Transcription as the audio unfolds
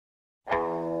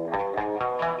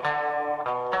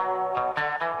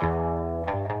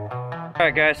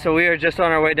Alright guys, so we are just on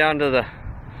our way down to the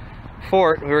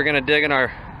fort. We were going to dig in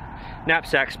our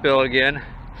knapsack spill again.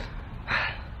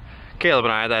 Caleb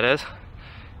and I, that is.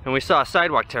 And we saw a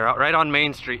sidewalk tear out right on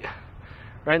Main Street.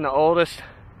 Right in the oldest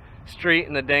street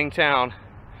in the dang town.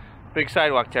 Big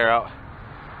sidewalk tear out.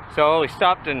 So we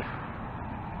stopped, and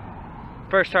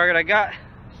first target I got,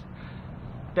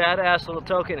 badass little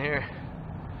token here.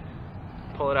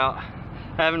 Pull it out.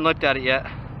 I haven't looked at it yet.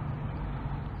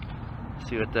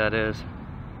 See what that is.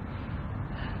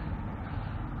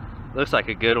 Looks like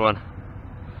a good one.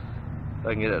 If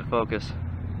I can get it in focus.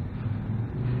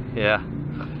 Yeah.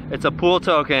 It's a pool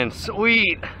token.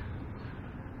 Sweet!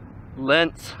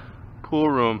 Lentz pool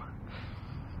room.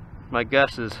 My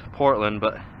guess is Portland,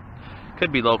 but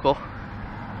could be local.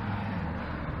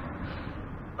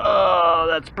 Oh,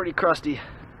 that's pretty crusty.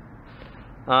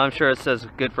 I'm sure it says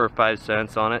good for 5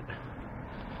 cents on it.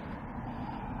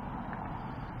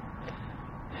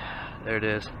 There it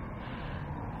is.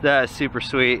 That is super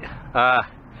sweet.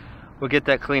 We'll get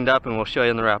that cleaned up and we'll show you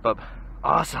in the wrap up.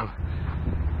 Awesome.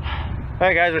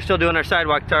 Alright guys, we're still doing our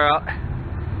sidewalk tear out.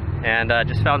 And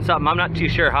just found something. I'm not too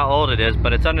sure how old it is,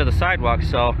 but it's under the sidewalk,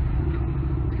 so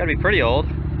it's gotta be pretty old.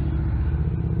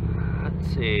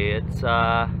 Let's see, it's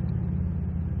some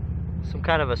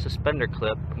kind of a suspender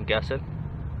clip, I'm guessing.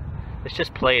 It's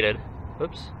just plated.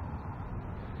 Oops.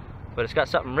 But it's got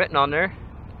something written on there.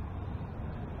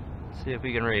 Let's see if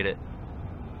we can read it.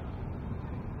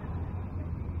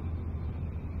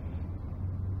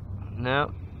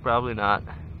 No, probably not.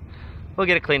 We'll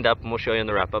get it cleaned up and we'll show you in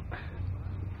the wrap up.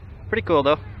 Pretty cool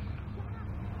though.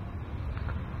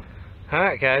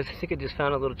 Alright guys, I think I just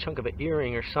found a little chunk of an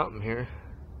earring or something here.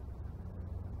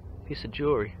 Piece of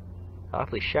jewelry.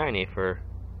 Awfully shiny for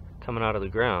coming out of the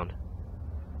ground.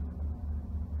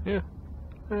 Yeah,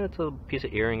 it's a piece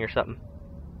of earring or something.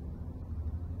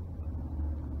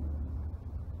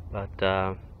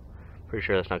 But pretty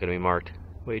sure that's not going to be marked.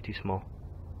 Way too small.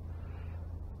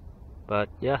 But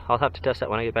yeah, I'll have to test that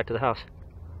when I get back to the house.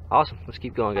 Awesome, let's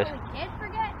keep going guys. Kids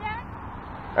forget, Jack?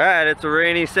 Alright, it's a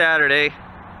rainy Saturday,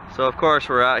 so of course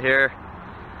we're out here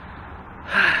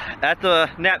at the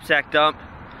knapsack dump.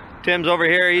 Tim's over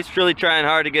here, he's really trying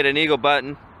hard to get an eagle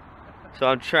button, so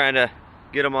I'm trying to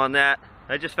get him on that.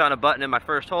 I just found a button in my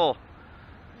first hole.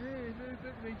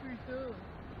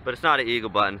 But it's not an eagle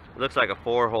button. It looks like a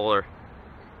 4-holer.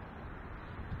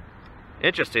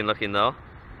 Interesting looking though.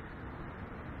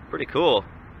 Pretty cool.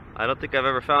 I don't think I've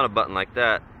ever found a button like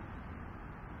that.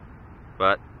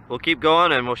 But we'll keep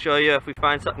going and we'll show you if we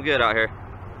find something good out here.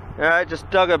 Alright, just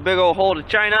dug a big old hole to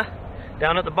China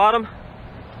down at the bottom.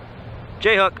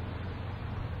 J-hook.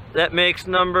 That makes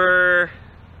number,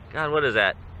 God, what is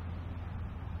that?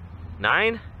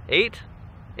 9? 8?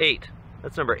 8.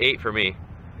 That's number 8 for me.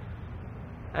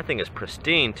 That thing is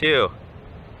pristine too.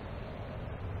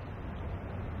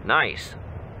 Nice.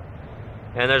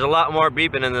 And there's a lot more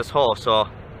beeping in this hole, so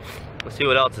let's see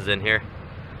what else is in here.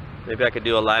 Maybe I could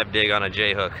do a live dig on a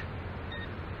J-hook.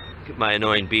 Get my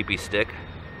annoying beepy stick.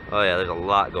 Oh yeah, there's a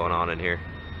lot going on in here.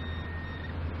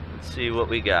 Let's see what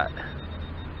we got.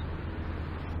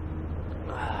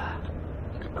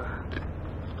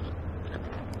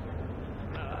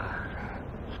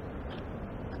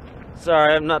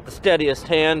 Sorry, I'm not the steadiest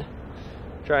hand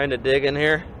trying to dig in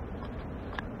here.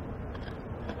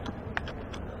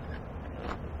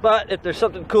 But if there's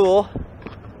something cool,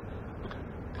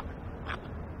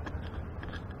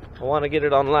 I want to get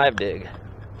it on live dig.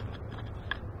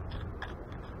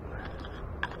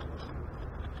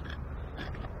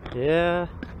 Yeah,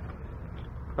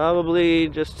 probably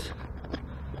just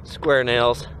square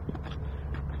nails.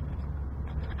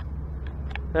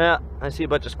 Yeah, I see a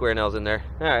bunch of square nails in there.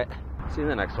 Alright, see you in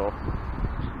the next hole.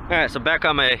 Alright, so back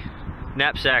on my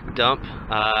knapsack dump.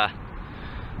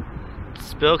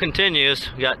 Spill continues.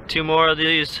 We got 2 more of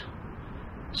these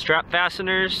strap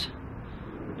fasteners.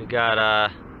 We got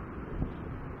I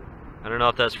don't know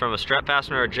if that's from a strap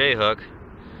fastener or a J-hook.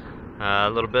 A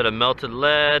little bit of melted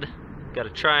lead. Got a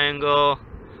triangle.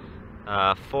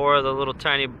 4 of the little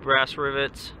tiny brass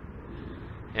rivets.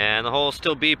 And the hole's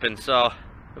still beeping, so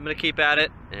I'm gonna keep at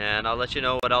it and I'll let you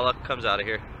know what all comes out of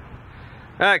here.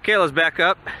 Alright, Kayla's back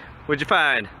up. What'd you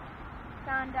find?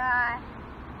 Found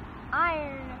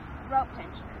iron rope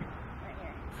tensioner right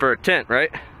here. For a tent,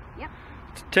 right? Yep.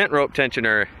 It's a tent rope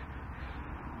tensioner.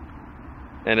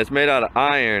 And it's made out of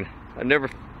iron. I've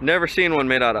never seen one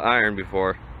made out of iron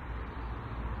before.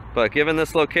 But given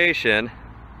this location,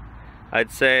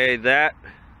 I'd say that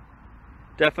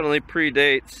definitely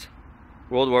predates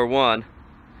World War I.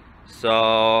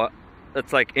 So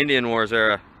it's like Indian Wars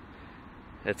era.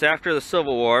 It's after the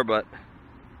Civil War, but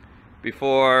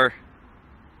before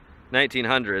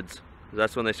 1900s.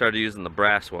 That's when they started using the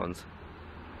brass ones.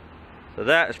 So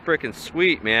that is freaking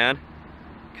sweet, man.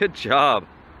 Good job.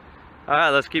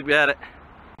 Alright, let's keep at it.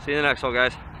 See you in the next one,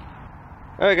 guys.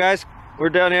 Alright guys, we're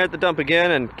down here at the dump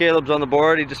again and Caleb's on the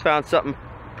board. He just found something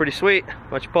pretty sweet. Why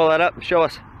don't you pull that up and show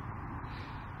us?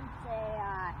 It's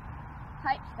a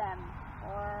pipe stem,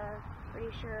 or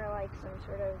pretty sure like some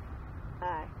sort of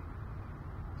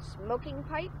smoking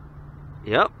pipe.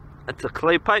 Yep, that's a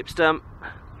clay pipe stem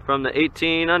from the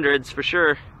 1800s for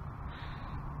sure.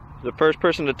 The first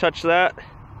person to touch that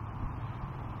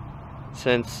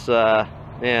since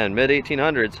man, mid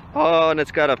 1800s. Oh, and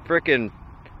it's got a freaking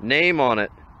name on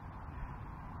it.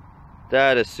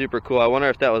 That is super cool. I wonder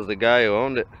if that was the guy who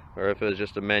owned it or if it was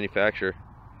just a manufacturer.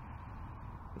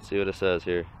 Let's see what it says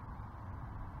here.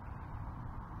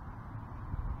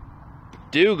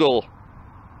 Dougal.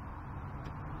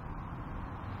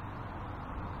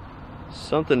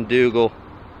 Something Dougal.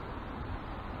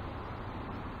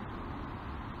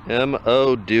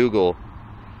 M.O. Dougal.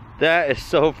 That is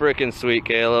so freaking sweet,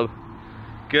 Caleb.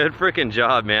 Good freaking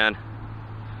job, man.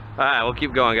 Alright, we'll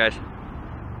keep going, guys.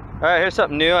 Alright, here's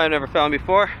something new I've never found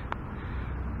before.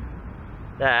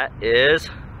 That is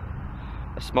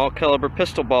a small caliber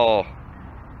pistol ball.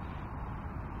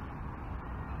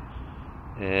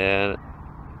 And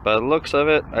by the looks of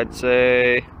it, I'd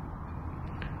say,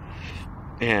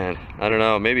 man, I don't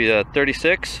know, maybe a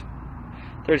 36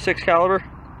 caliber,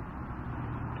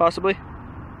 possibly.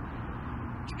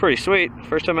 It's pretty sweet.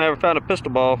 First time I ever found a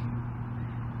pistol ball.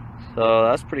 So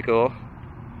that's pretty cool.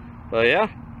 But yeah,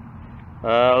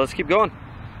 let's keep going.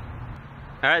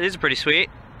 Alright, these are pretty sweet.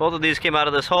 Both of these came out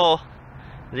of this hole.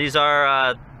 These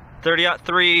are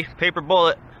 30-03 paper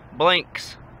bullet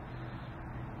blanks.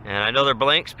 And I know they're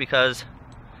blanks because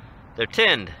they're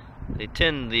tinned. They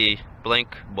tinned the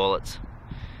blank bullets.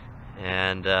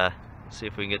 And let's see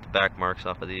if we can get the back marks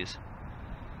off of these.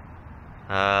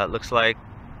 Looks like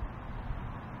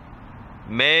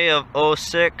May of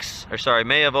 06, or sorry,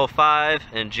 May of 05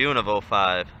 and June of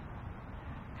 05.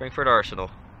 Frankfurt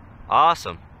Arsenal.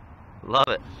 Awesome. Love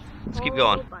it. Let's keep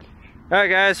going. Alright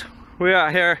guys, we're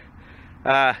out here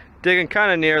digging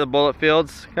kind of near the bullet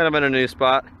fields, kind of in a new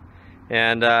spot.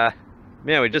 And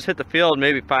man, we just hit the field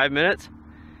maybe 5 minutes.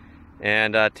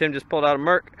 And Tim just pulled out a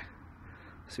Merc.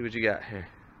 Let's see what you got here.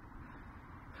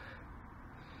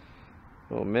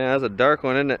 Oh man, that's a dark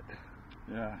one, isn't it?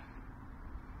 Yeah.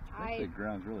 I think the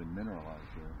ground's really mineralized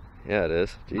here. Yeah, it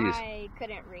is. Jeez. I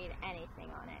couldn't read anything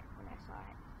on it when I saw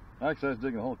it. Actually, I was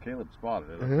digging a hole. Caleb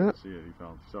spotted it. I couldn't see it. He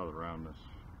saw the roundness.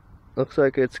 Looks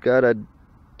like it's got a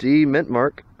D mint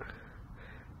mark.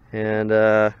 And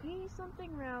See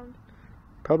something round.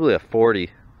 probably a 40.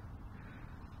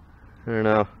 I don't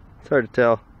know. It's hard to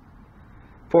tell.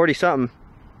 40 something.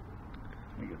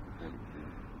 Let me get the 42.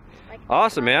 Like,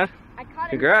 Awesome, man. I caught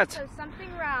it. Congrats. So something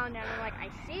round, and I'm like, I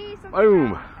see something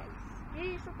Boom. round. I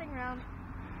see something round.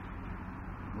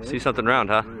 See something round,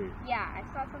 huh? Yeah, I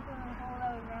saw something in the hole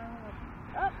that was round. I'm like,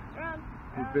 oh, it's round.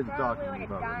 He's Round, been probably talking like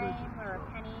a about dime religion, or so.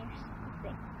 a penny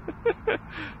or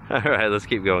something. Alright, let's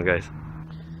keep going, guys.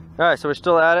 Alright, so we're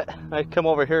still at it. I come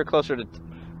over here closer to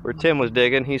where Tim was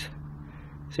digging. He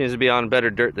seems to be on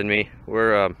better dirt than me.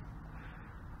 We're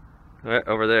right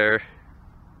over there.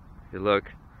 If you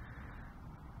look,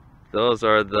 those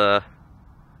are the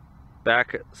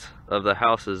backs of the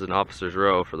houses in Officers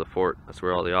Row for the fort. That's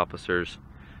where all the officers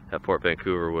at Fort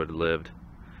Vancouver would have lived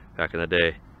back in the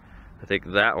day. I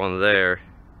think that one there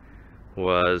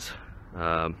was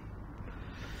I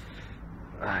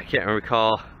can't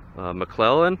recall,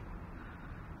 McClellan,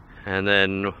 and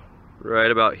then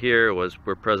right about here was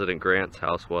where President Grant's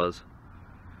house was.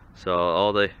 So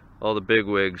all the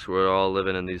bigwigs were all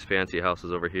living in these fancy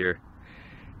houses over here.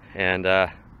 And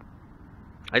I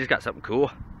just got something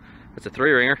cool. It's a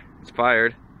 3-ringer. It's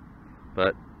fired,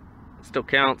 but it still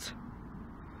counts.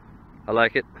 I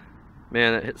like it.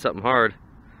 Man, it hit something hard.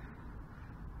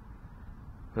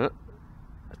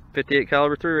 58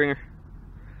 caliber 3-ringer.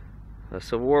 A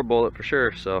Civil War bullet for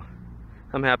sure, so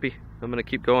I'm happy. I'm gonna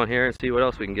keep going here and see what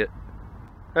else we can get.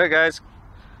 Alright guys,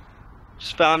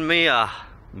 just found me a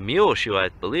mule shoe, I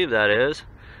believe that is.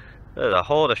 There's a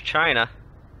hole to China.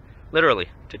 Literally,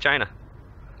 to China.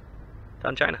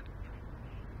 Down China.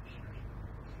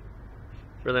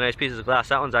 Really nice pieces of glass.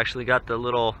 That one's actually got the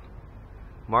little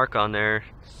mark on there.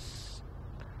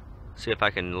 See if I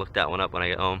can look that one up when I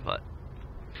get home, but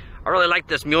I really like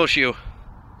this mule shoe.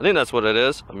 I think that's what it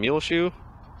is, a mule shoe.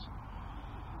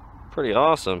 Pretty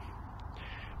awesome.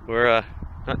 We're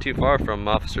not too far from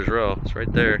Officers Row. It's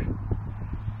right there.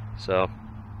 So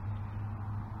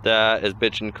that is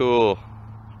bitchin' cool.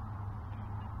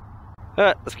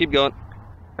 Alright, let's keep going.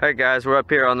 Alright guys, we're up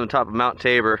here on the top of Mount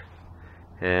Tabor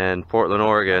in Portland,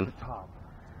 Oregon. Top.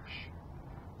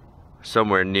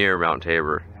 Somewhere near Mount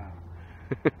Tabor.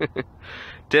 Yeah.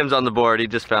 Tim's on the board, he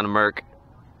just found a Merc.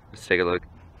 Let's take a look.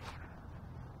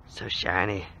 So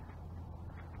shiny.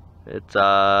 It's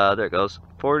there it goes.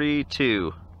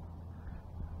 42.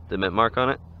 The mint mark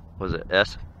on it? Was it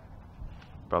S?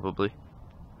 Probably.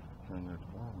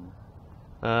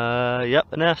 Yep,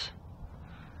 an S.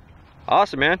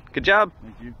 Awesome, man. Good job.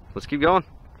 Thank you. Let's keep going.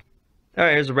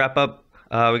 Alright, here's a wrap up.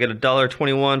 We got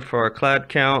 $1.21 for our clad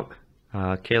count.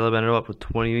 Caleb ended up with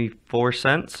 24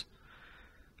 cents.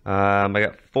 I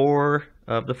got 4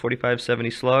 of the 4570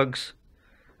 slugs.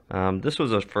 This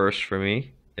was a first for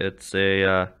me. It's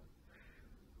a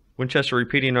Winchester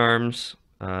repeating arms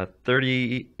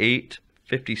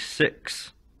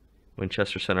 3856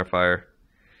 Winchester centerfire.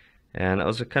 And that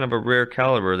was a kind of a rare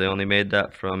caliber. They only made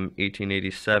that from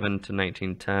 1887 to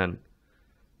 1910.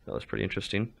 That was pretty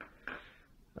interesting.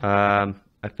 I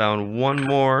found one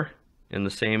more in the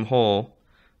same hole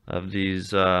of these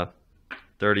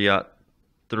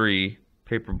 30-03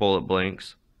 paper bullet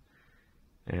blanks.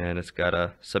 And it's got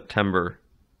a September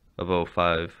of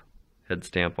 05 head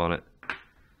stamp on it.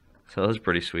 So that was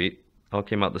pretty sweet. All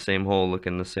came out the same hole,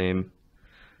 looking the same.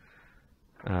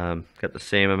 Got the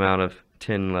same amount of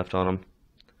tin left on them.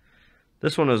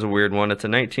 This one is a weird one. It's a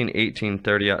 1918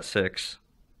 30-06,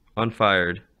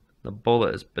 unfired. The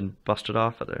bullet has been busted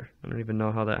off of there. I don't even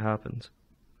know how that happens.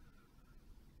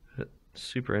 It's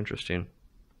super interesting.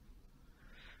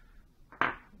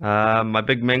 My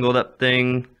big mangled up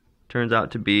thing turns out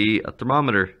to be a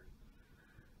thermometer.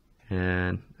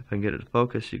 And if I can get it to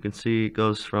focus, you can see it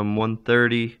goes from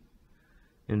 130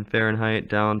 in Fahrenheit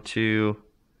down to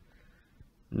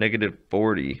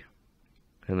 -40.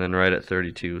 And then right at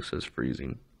 32 says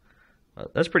freezing.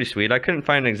 That's pretty sweet. I couldn't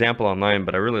find an example online,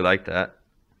 but I really like that.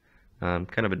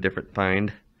 Kind of a different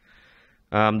find.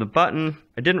 The button,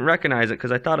 I didn't recognize it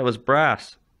because I thought it was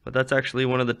brass, but that's actually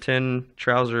one of the tin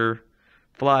trouser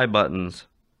fly buttons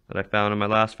that I found in my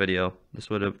last video. This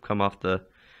would have come off the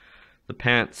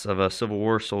pants of a Civil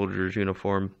War soldier's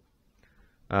uniform.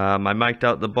 I mic'd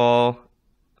out the ball,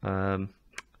 my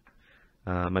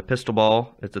pistol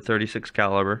ball. It's a 36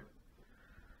 caliber.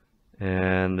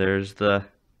 And there's the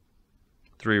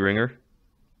 3-ringer,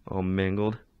 all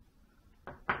mangled.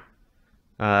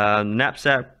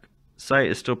 Knapsack sight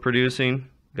is still producing.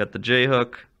 Got the J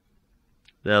hook,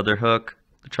 the other hook,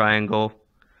 the triangle,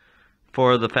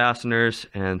 4 of the fasteners,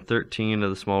 and 13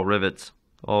 of the small rivets.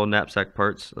 All knapsack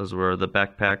parts. Those were the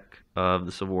backpack of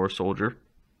the Civil War soldier.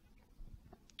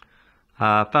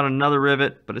 Found another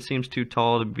rivet, but it seems too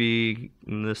tall to be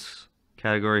in this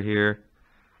category here.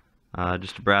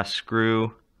 Just a brass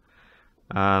screw.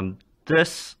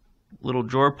 This little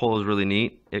drawer pull is really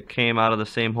neat. It came out of the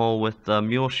same hole with the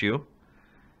mule shoe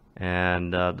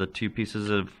and the 2 pieces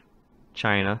of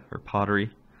china or pottery.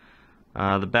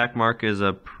 The back mark is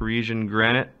a Parisian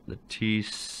granite, the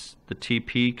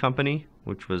TP company,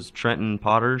 which was Trenton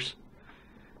Potters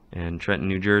in Trenton,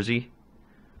 New Jersey.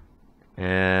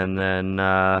 And then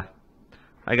I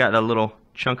got a little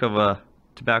chunk of a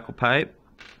tobacco pipe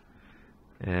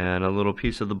and a little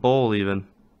piece of the bowl even.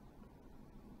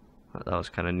 That was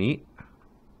kind of neat.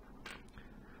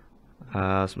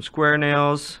 Some square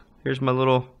nails. Here's my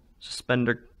little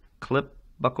suspender clip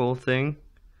buckle thing.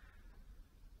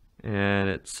 And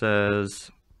it says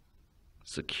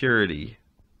security.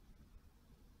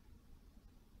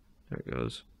 There it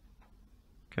goes.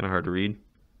 Kind of hard to read.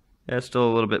 Yeah, it's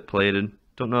still a little bit plated.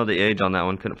 Don't know the age on that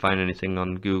one. Couldn't find anything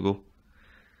on Google.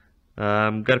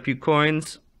 Got a few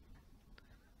coins.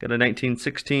 Got a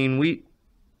 1916 wheat,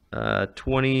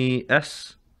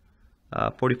 20S,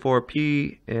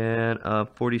 44P, and a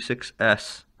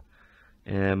 46S.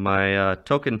 And my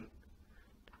token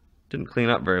didn't clean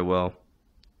up very well,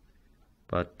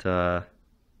 but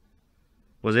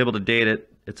was able to date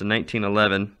it. It's a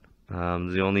 1911.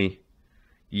 The only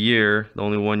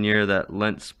one year that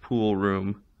Lentz Pool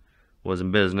Room was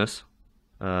in business.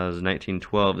 It was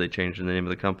 1912. They changed the name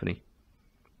of the company.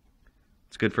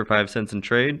 It's good for 5 cents in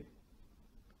trade.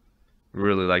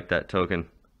 Really like that token.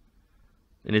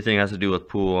 Anything has to do with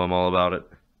pool, I'm all about it.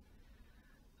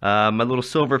 My little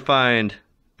silver find,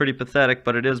 pretty pathetic,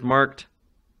 but it is marked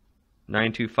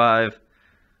 925.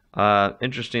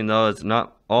 Interesting though, it's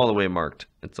not all the way marked.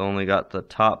 It's only got the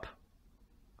top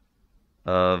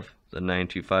of the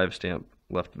 925 stamp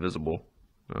left visible.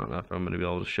 I don't know if I'm going to be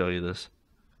able to show you this,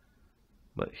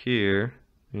 but here,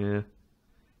 yeah,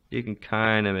 you can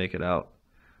kind of make it out.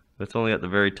 It's only at the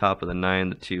very top of the 9,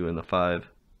 the 2, and the 5.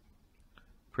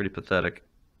 Pretty pathetic.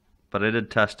 But I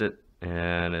did test it.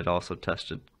 and it also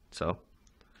tested, so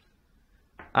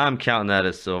I'm counting that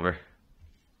as silver.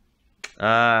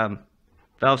 Valve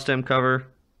stem cover,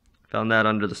 found that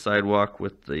under the sidewalk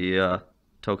with the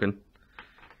token,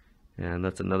 and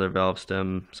that's another valve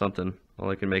stem something. All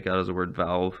I can make out is the word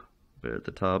valve there at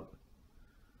the top.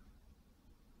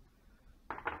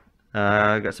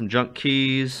 Got some junk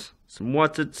keys, some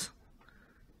whatsits.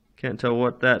 Can't tell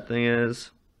what that thing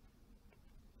is.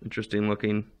 Interesting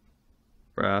looking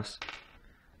brass.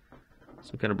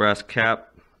 Some kind of brass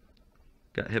cap.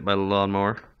 Got hit by the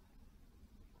lawnmower.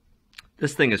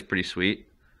 This thing is pretty sweet.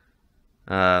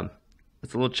 It's a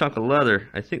little chunk of leather.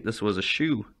 I think this was a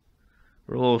shoe.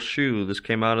 Or a little shoe. This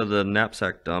came out of the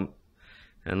knapsack dump.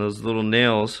 And those little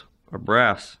nails are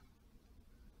brass.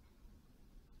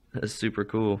 That's super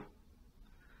cool.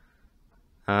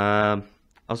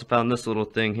 Also found this little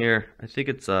thing here. I think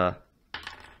it's a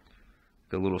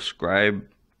little scribe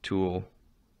tool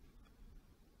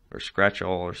or scratch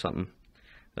all or something.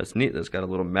 That's neat. That's got a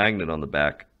little magnet on the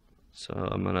back. So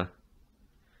I'm gonna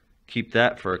keep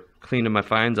that for cleaning my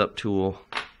finds up tool.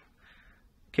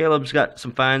 Caleb's got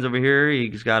some finds over here.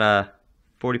 He's got a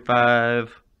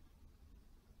 45S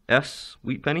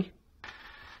wheat penny.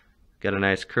 Got a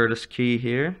nice Curtis key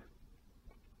here.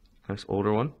 Nice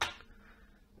older one.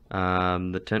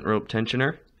 The tent rope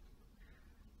tensioner.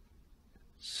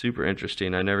 Super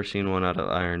interesting. I've never seen one out of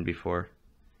iron before.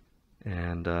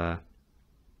 And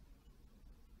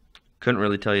couldn't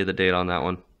really tell you the date on that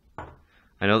one.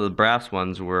 I know the brass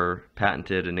ones were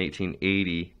patented in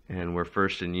 1880 and were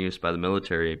first in use by the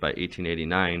military by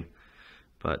 1889.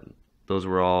 But those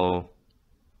were all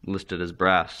listed as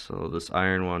brass. So this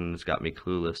iron one has got me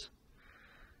clueless.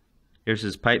 Here's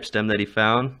his pipe stem that he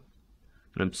found,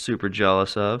 and I'm super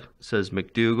jealous of. It says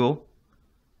McDougall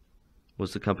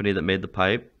was the company that made the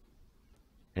pipe,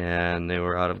 and they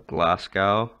were out of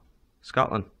Glasgow,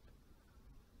 Scotland.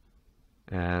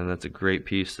 And that's a great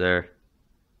piece there.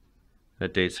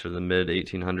 That dates for the mid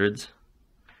 1800s.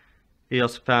 He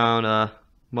also found a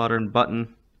modern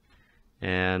button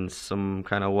and some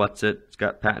kind of what's-it. It's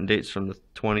got patent dates from the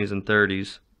 20s and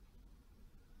 30s.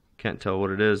 Can't tell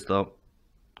what it is though.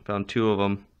 Found two of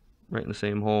them right in the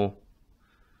same hole.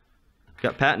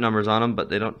 Got patent numbers on them, but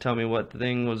they don't tell me what the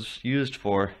thing was used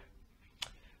for.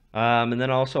 And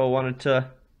then also I wanted to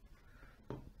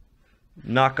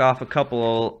knock off a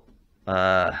couple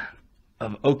of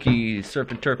Oki surf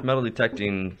and turf metal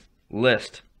detecting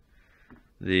list.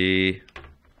 The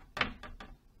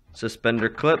suspender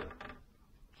clip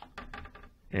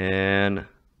and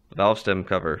valve stem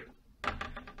cover.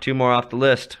 Two more off the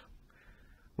list,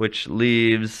 which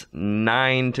leaves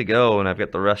 9 to go, and I've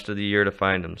got the rest of the year to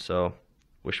find them, so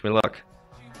wish me luck.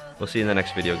 We'll see you in the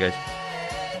next video, guys.